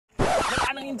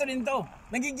ganda ng intro nito.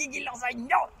 Nagigigil ako sa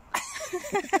inyo.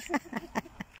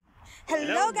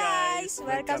 Hello guys!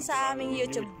 Welcome sa aming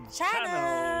YouTube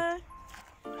channel.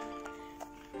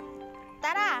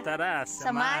 Tara,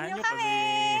 samahan nyo kami.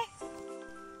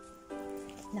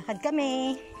 Lakad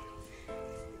kami.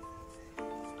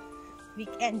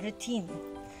 Weekend routine.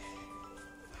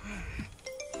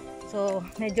 So,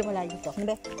 medyo malayo to.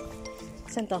 Ano ba?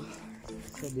 Saan to?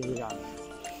 Sa Biliana.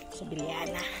 Sa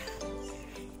Biliana.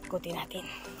 Ikutin natin.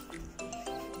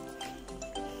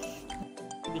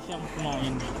 Hindi siyang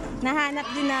kumain. Nahanap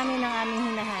din namin ang aming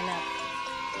hinahanap.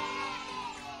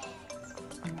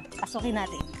 Pasukin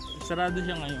natin. Sarado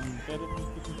siya ngayon. Pero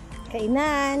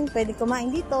Kainan. Pwede kumain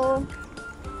dito.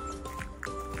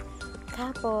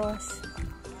 Tapos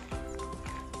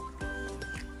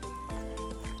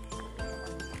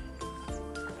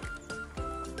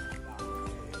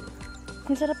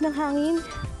ang sarap ng hangin.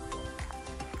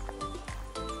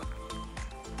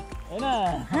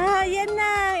 ayun na. Yan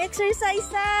na.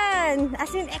 Exercisean.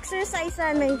 As in,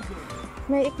 exercisean.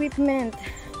 May equipment.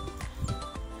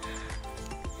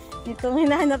 Itong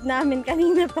hinahanap namin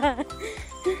kanina pa.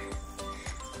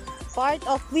 Part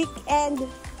of weekend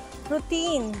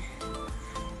routine.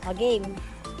 O, game.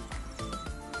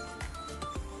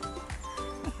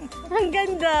 Ang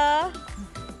ganda.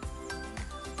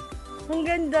 Ang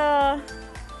ganda.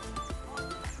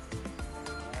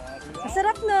 Ang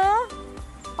sarap, no?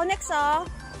 Connects, oh.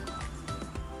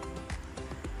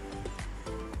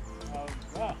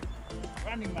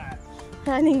 Running man.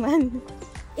 Running man.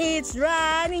 It's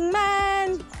running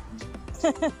man.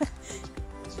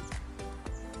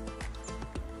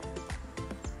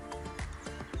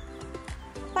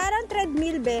 Parang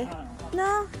treadmill, be.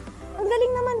 No? Ang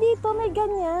galing naman dito. May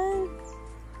ganyan.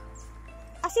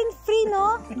 As in, free,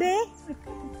 no? Be?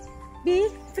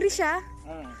 Be? Free siya?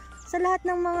 Sa lahat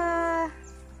ng mga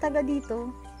taga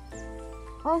dito.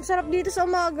 Oh, ang sarap dito sa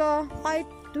umaga. Kahit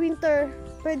winter,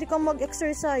 pwede kang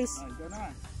mag-exercise.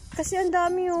 Kasi ang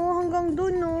dami, oh. Hanggang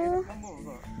dun, no?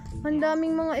 Ang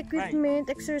daming mga equipment,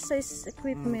 exercise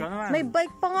equipment. May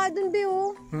bike pa nga dun, be,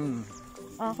 oh.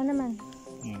 Ako naman.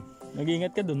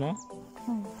 Nag-iingat ka dun, no?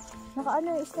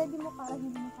 Naka-ano, steady mo para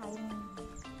hindi mo tayo.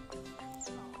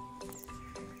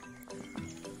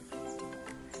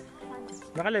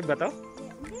 Naka-live ba to?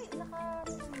 Hindi,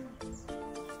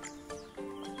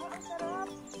 ang sarap.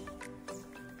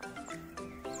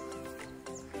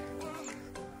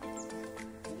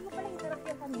 Hindi mo pala yung sarap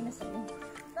yung kanina sa'yo.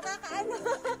 Nakakaano.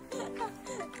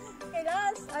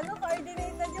 Kailas,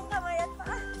 coordinated yung kamay at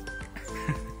paa.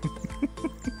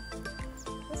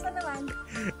 Gusto naman.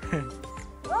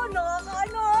 Oh,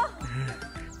 nakakaano.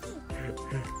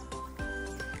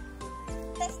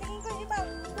 Testingin ko yung iba.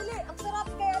 Dali, ang sarap.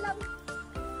 Kaya lang,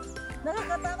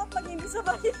 nakakatakot pag hindi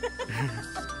sabay.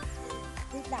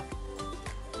 Wait lang.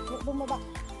 Bumaba.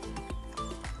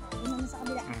 Bumaba sa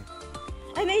kabila.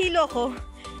 Ay, nahilo ko.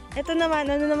 Ito naman,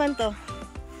 ano naman to?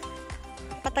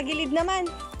 Patagilid naman.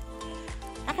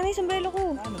 Akin na yung sombrero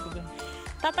ko. Ano to ba?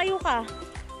 Tatayo ka.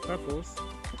 Tapos?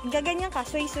 Gaganyan ka,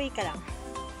 sway-sway ka lang.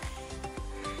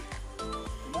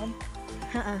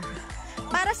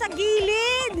 Para sa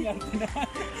gilid.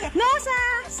 No,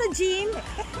 sa gym,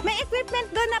 may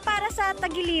equipment doon na para sa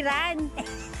tagiliran.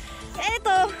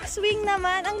 Eto, swing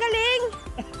naman. Ang galing.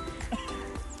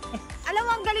 Alam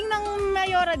mo, ang galing ng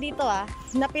mayora dito,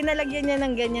 na pinalagyan niya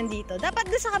ng ganyan dito. Dapat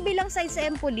doon sa kabilang side sa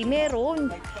Empoli,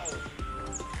 meron.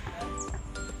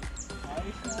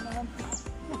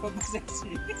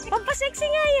 Pampasexy. Pampasexy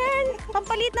nga yan.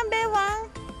 Pampalit ng bewang.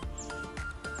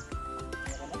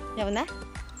 Yaw na.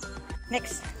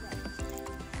 Next.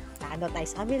 Nakado tayo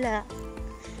sa kabila.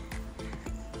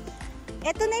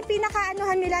 Ito na yung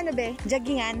pinaka-anuhan nila, no be?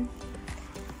 Joggingan.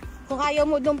 Kung ayaw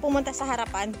mo doon pumunta sa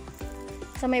harapan,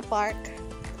 sa may park.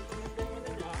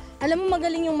 Alam mo,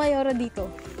 magaling yung mayora dito.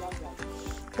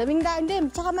 Tabing daan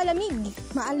din. Tsaka malamig.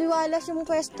 Maaliwalas yung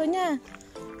pwesto niya.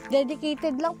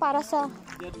 Dedicated lang para sa...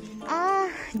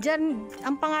 dyan.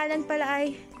 Ang pangalan pala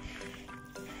ay...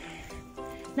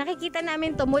 Nakikita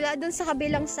namin to mula dun sa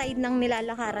kabilang side ng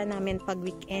nilalakaran namin pag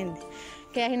weekend.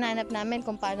 Kaya hinanap namin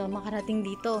kung paano makarating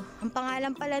dito. Ang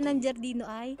pangalan pala ng Giardino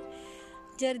ay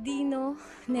Giardino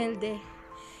Nelde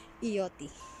Ioti.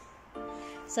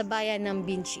 Sa bayan ng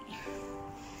Vinci.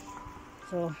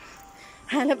 So,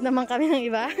 hanap naman kami ng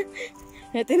iba.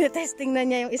 Tinetesting na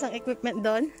niya yung isang equipment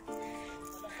doon.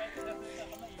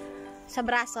 Sa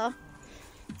braso.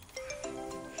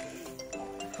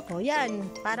 O yan,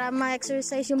 para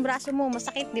ma-exercise yung braso mo,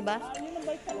 masakit, di ba?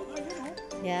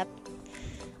 Yep.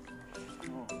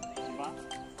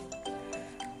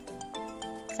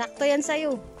 Sakto yan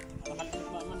sa'yo.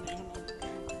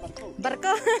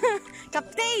 Barko.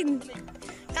 Captain.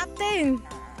 Captain.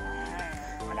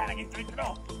 Wala nang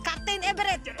intro. Captain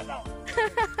Everett.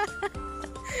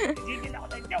 Hindi na ako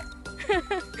tayo.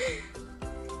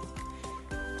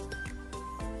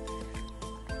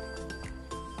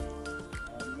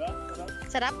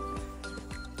 Sarap.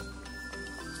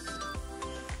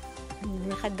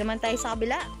 Lakad naman tayo sa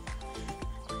kabila.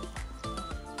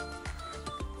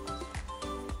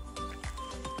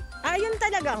 Ayun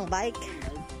talaga ang bike.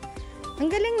 Ang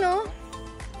galing, no?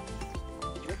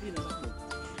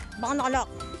 Baka nakalak.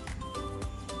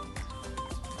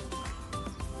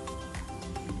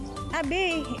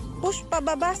 Abi, push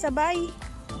pababa sabay.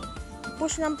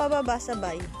 Push ng pababa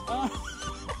sabay.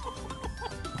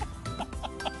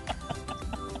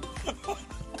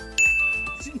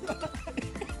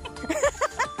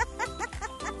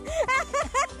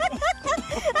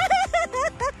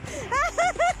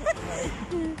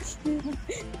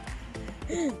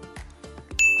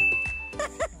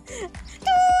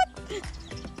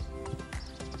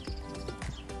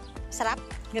 Sarap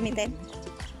gamitin.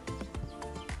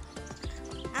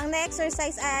 Ang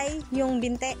na-exercise ay yung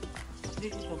binte.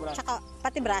 Tsaka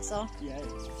pati braso. Yes.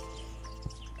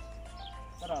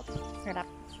 Sarap. Sarap.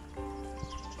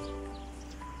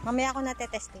 Mamaya ako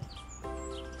natetesting.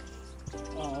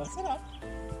 Sarap.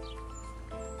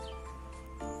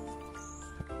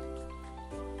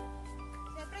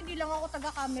 Siyempre, hindi lang ako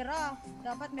taga-camera.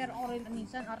 Dapat meron ako rin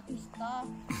minsan artista.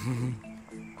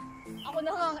 Ako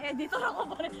na nga ang editor ako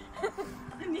pa rin.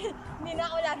 hindi na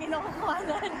ako lagi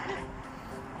nakukuhanan.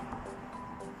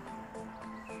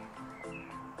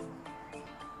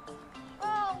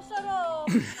 Ang sarap!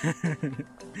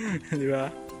 Di ba?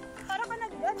 Para ka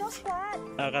squat.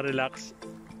 Nakaka-relax.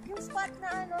 Yung squat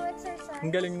na exercise.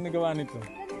 Ang galing nagawa nito.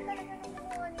 Ang galing talaga ng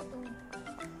gumawa nito.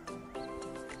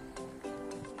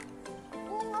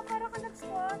 Oo nga, para ka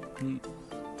nag-squat.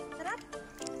 Sarap.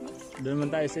 Doon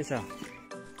naman tayo sa isa.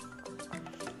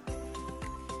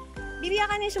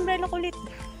 Bibiyakan yung sombrero kulit.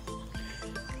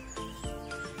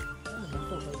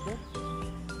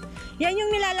 Yan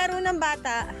yung nilalaro ng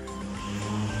bata.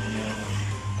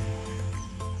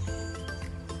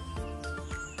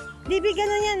 Bibi,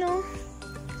 ganun yan, no?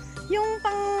 Yung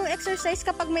pang-exercise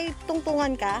kapag may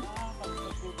tungtungan ka.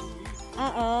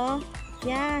 Oo.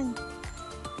 Yan.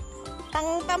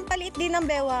 Pampaliit din ng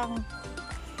bewang.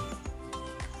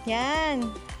 Yan.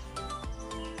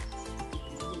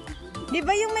 Di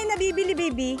ba yung may nabibili,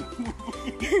 baby?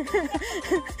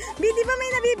 Di ba may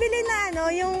nabibili na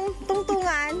yung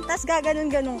tungtungan, tas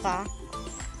gaganon-ganon ka?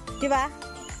 Di ba?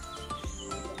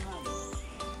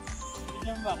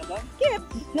 Yep,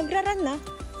 nagraran na.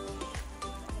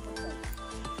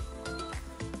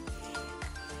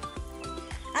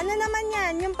 Ano naman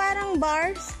yan? Yung parang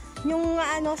bars, yung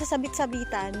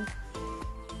sasabit-sabitan.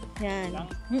 Yan.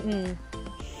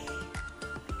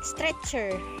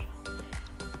 Stretcher.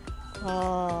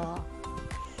 Oh.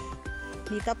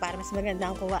 Dito para mas maganda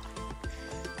ang kuha.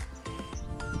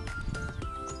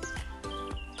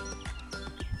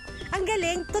 Ang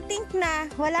galing, to think na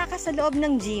wala ka sa loob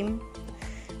ng gym,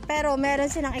 pero meron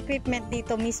silang equipment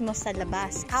dito mismo sa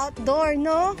labas. Outdoor,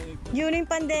 no? During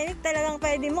pandemic, talagang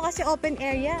pwede mo kasi open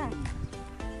area.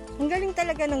 Ang galing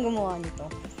talaga ng gumawa nito.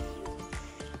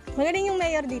 Magaling yung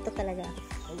mayor dito talaga.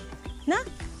 Na?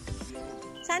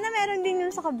 Sana meron din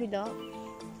yun sa kabila.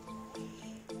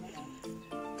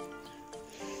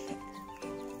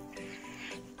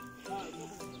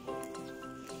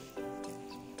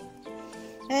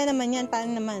 Eh naman yan,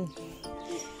 paano naman?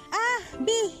 Ah,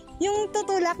 B, yung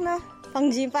tutulak na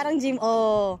pang gym, parang gym.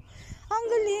 Oh, ang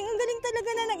galing talaga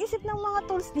na nag-isip ng mga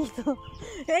tools dito.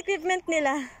 Yung equipment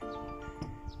nila.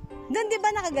 Doon di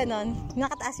ba nakaganon?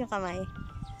 Nakataas yung kamay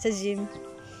sa gym.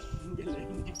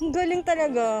 Ang galing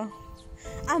talaga.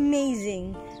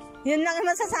 Amazing. Yun lang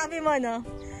ang masasabi mo, no?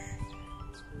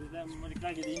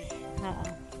 Oo.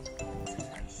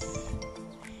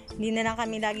 Hindi na lang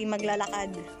kami lagi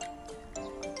maglalakad.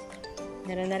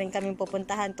 Meron na rin kaming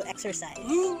pupuntahan to exercise.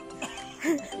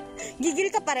 Gigil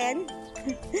ka pa rin?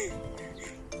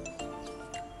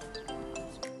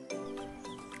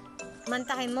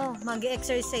 Mantakin mo,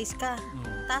 mag-exercise ka.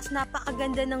 Tapos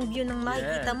napakaganda ng view ng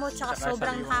makikita mo, tsaka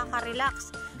sobrang nakaka-relax.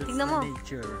 Tingnan mo,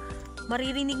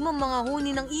 maririnig mo mga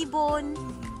huni ng ibon.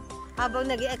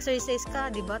 Habang nag-exercise ka,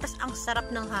 diba? Tapos ang sarap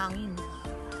ng hangin.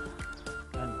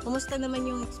 Kumusta naman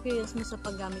yung experience mo sa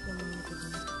paggamit ng mga ito?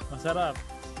 Masarap.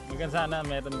 Maganda sana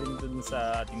meron din dun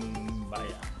sa ating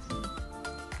bayan.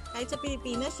 Kahit sa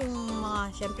Pilipinas, yung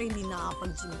mga, syempre hindi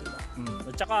nakakapag-gym, diba?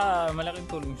 At saka malaking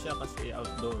tulong siya kasi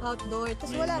outdoor. Outdoor.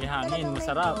 Tapos May hangin,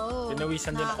 masarap.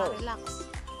 Tinawisan din ako. Nakaka-relax.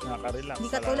 Nakaka-relax. Hindi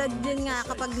katulad din nga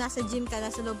kapag nasa gym ka,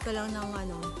 nasa loob ka lang ng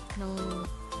ng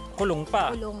kulong pa.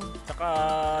 kulong. Tsaka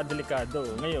delikado.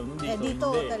 Ngayon, dito, Dito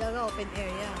hindi. talaga open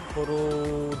area. Puro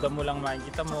damo lang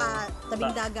makikita mo. Saka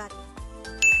tabing dagat.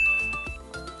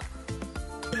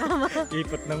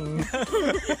 Ipot ng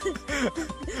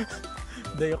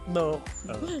dayok-dok.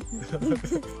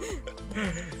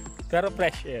 Pero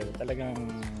fresh air, talagang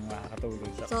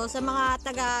makakatulong sa. So sa mga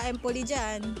taga-Empoli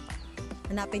dyan,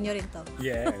 hanapin nyo rin to.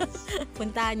 Yes.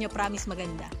 Puntahan nyo, promise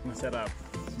maganda. Masarap.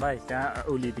 Bye, kaya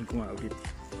ulitin ko nga ulit.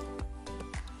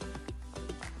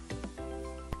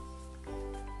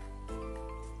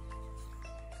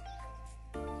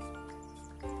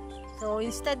 So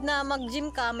instead na mag-gym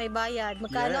ka, may bayad.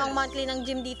 Magkano Yes. ang monthly ng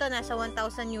gym dito? Nasa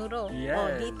 1,000 euro. Yes. Oh,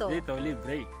 dito. Dito,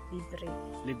 libre. Libre.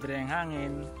 Libre ang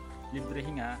hangin, libre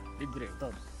hinga, libre ito.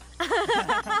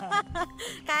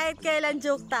 Kahit kailan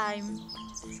joke time.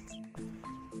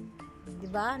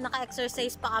 Diba?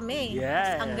 Naka-exercise pa kami.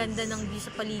 Yes. Ang ganda ng view sa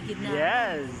paligid na.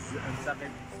 Yes! Ang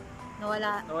sakit.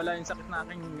 Nawala. Yung sakit na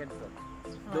aking ganito.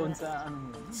 Doon sa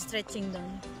Stretching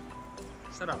doon.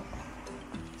 sarap.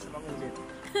 Sarap ulit.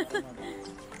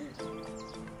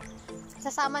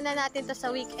 Sasama na natin to sa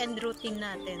weekend routine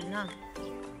natin, na.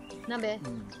 Na, be?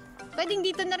 Pwedeng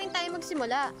dito na rin tayo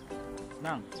magsimula.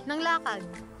 Ng lakad.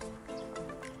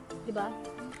 Diba?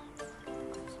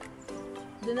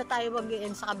 Doon na tayo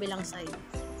mag-i-end sa kabilang side.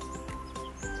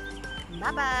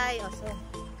 Bye-bye! So,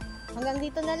 hanggang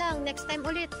dito na lang. Next time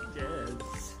ulit.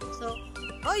 Yes. So,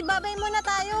 oy, bye-bye muna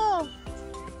tayo!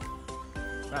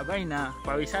 Bye-bye na.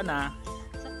 Pawisan na.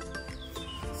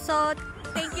 So,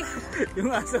 thank you. Yung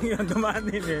asong yun,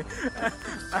 dumanin eh.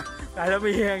 Kala mo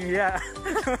hiyang-hiya.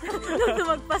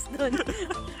 Lumagpas doon.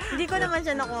 Hindi ko naman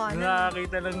siya nakuha.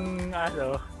 Nakakita ng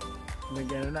aso.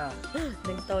 Nag-ano na.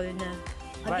 Nagtol na.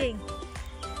 Bye. Okay.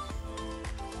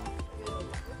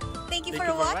 Thank you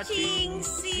for watching.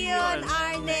 See you on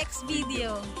our next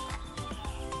video.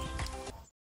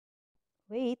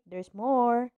 Wait, there's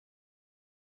more.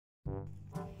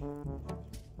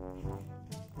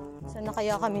 Saan na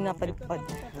kaya kami napadpad?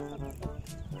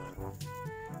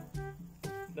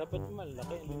 Dapat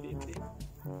malaki, liliit eh.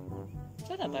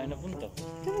 Saan na tayo napunta?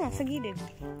 Ito na, sa gilid.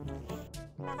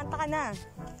 Kakanta ka na.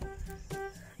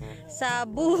 Sa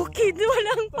bukid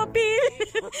walang papel.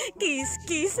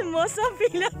 Kiss-kiss mo sa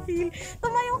pilapil.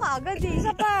 Tumayo ka agad eh.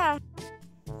 Isa pa.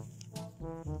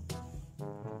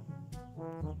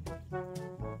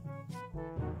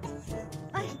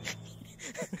 Ay.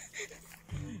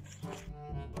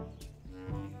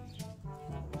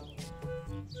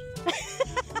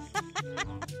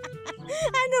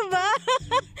 Ano ba?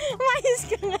 Mayos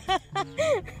ka nga.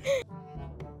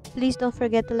 Please don't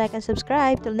forget to like and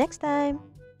subscribe. Till next time.